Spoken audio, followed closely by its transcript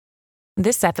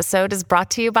This episode is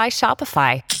brought to you by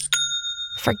Shopify.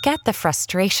 Forget the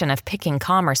frustration of picking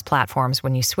commerce platforms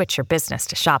when you switch your business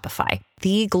to Shopify,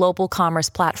 the global commerce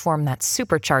platform that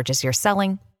supercharges your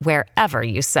selling wherever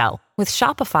you sell. With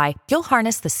Shopify, you'll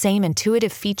harness the same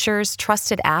intuitive features,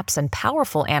 trusted apps, and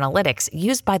powerful analytics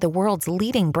used by the world's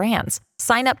leading brands.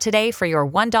 Sign up today for your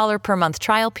 $1 per month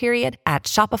trial period at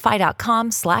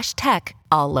shopify.com/tech,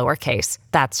 all lowercase.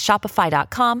 That's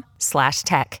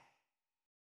shopify.com/tech.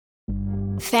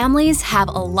 Families have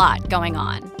a lot going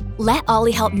on. Let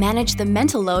Ollie help manage the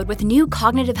mental load with new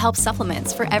cognitive help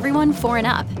supplements for everyone 4 and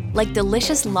up, like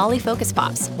delicious Lolly Focus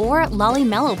Pops or Lolly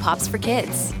Mellow Pops for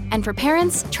kids. And for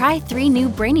parents, try 3 new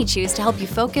Brainy Chews to help you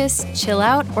focus, chill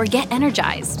out, or get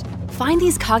energized. Find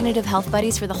these cognitive health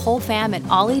buddies for the whole fam at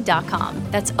ollie.com.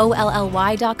 That's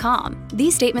OLLY.com.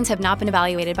 These statements have not been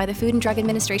evaluated by the Food and Drug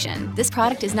Administration. This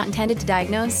product is not intended to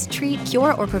diagnose, treat,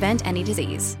 cure, or prevent any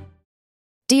disease.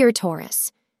 Dear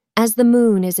Taurus, as the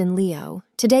moon is in Leo,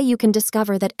 today you can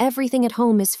discover that everything at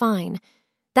home is fine.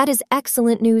 That is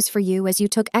excellent news for you as you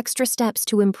took extra steps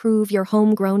to improve your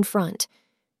homegrown front.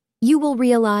 You will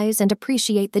realize and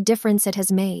appreciate the difference it has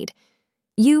made.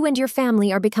 You and your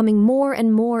family are becoming more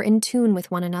and more in tune with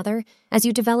one another as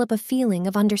you develop a feeling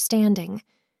of understanding.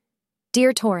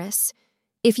 Dear Taurus,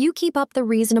 if you keep up the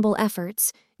reasonable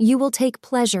efforts, you will take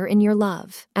pleasure in your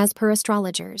love, as per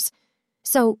astrologers.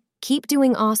 So, keep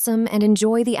doing awesome and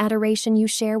enjoy the adoration you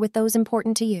share with those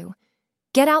important to you.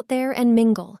 Get out there and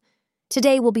mingle.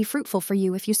 Today will be fruitful for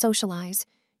you if you socialize.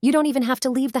 You don't even have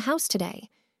to leave the house today.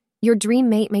 Your dream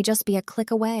mate may just be a click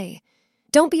away.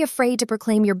 Don't be afraid to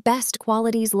proclaim your best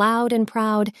qualities loud and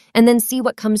proud and then see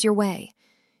what comes your way.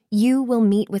 You will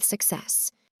meet with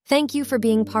success. Thank you for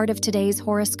being part of today's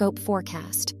horoscope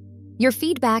forecast. Your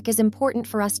feedback is important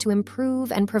for us to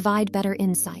improve and provide better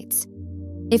insights.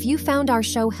 If you found our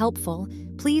show helpful,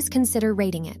 please consider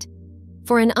rating it.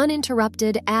 For an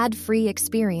uninterrupted, ad-free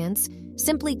experience,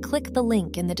 simply click the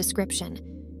link in the description.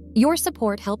 Your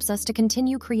support helps us to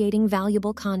continue creating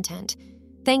valuable content.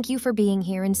 Thank you for being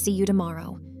here and see you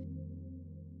tomorrow.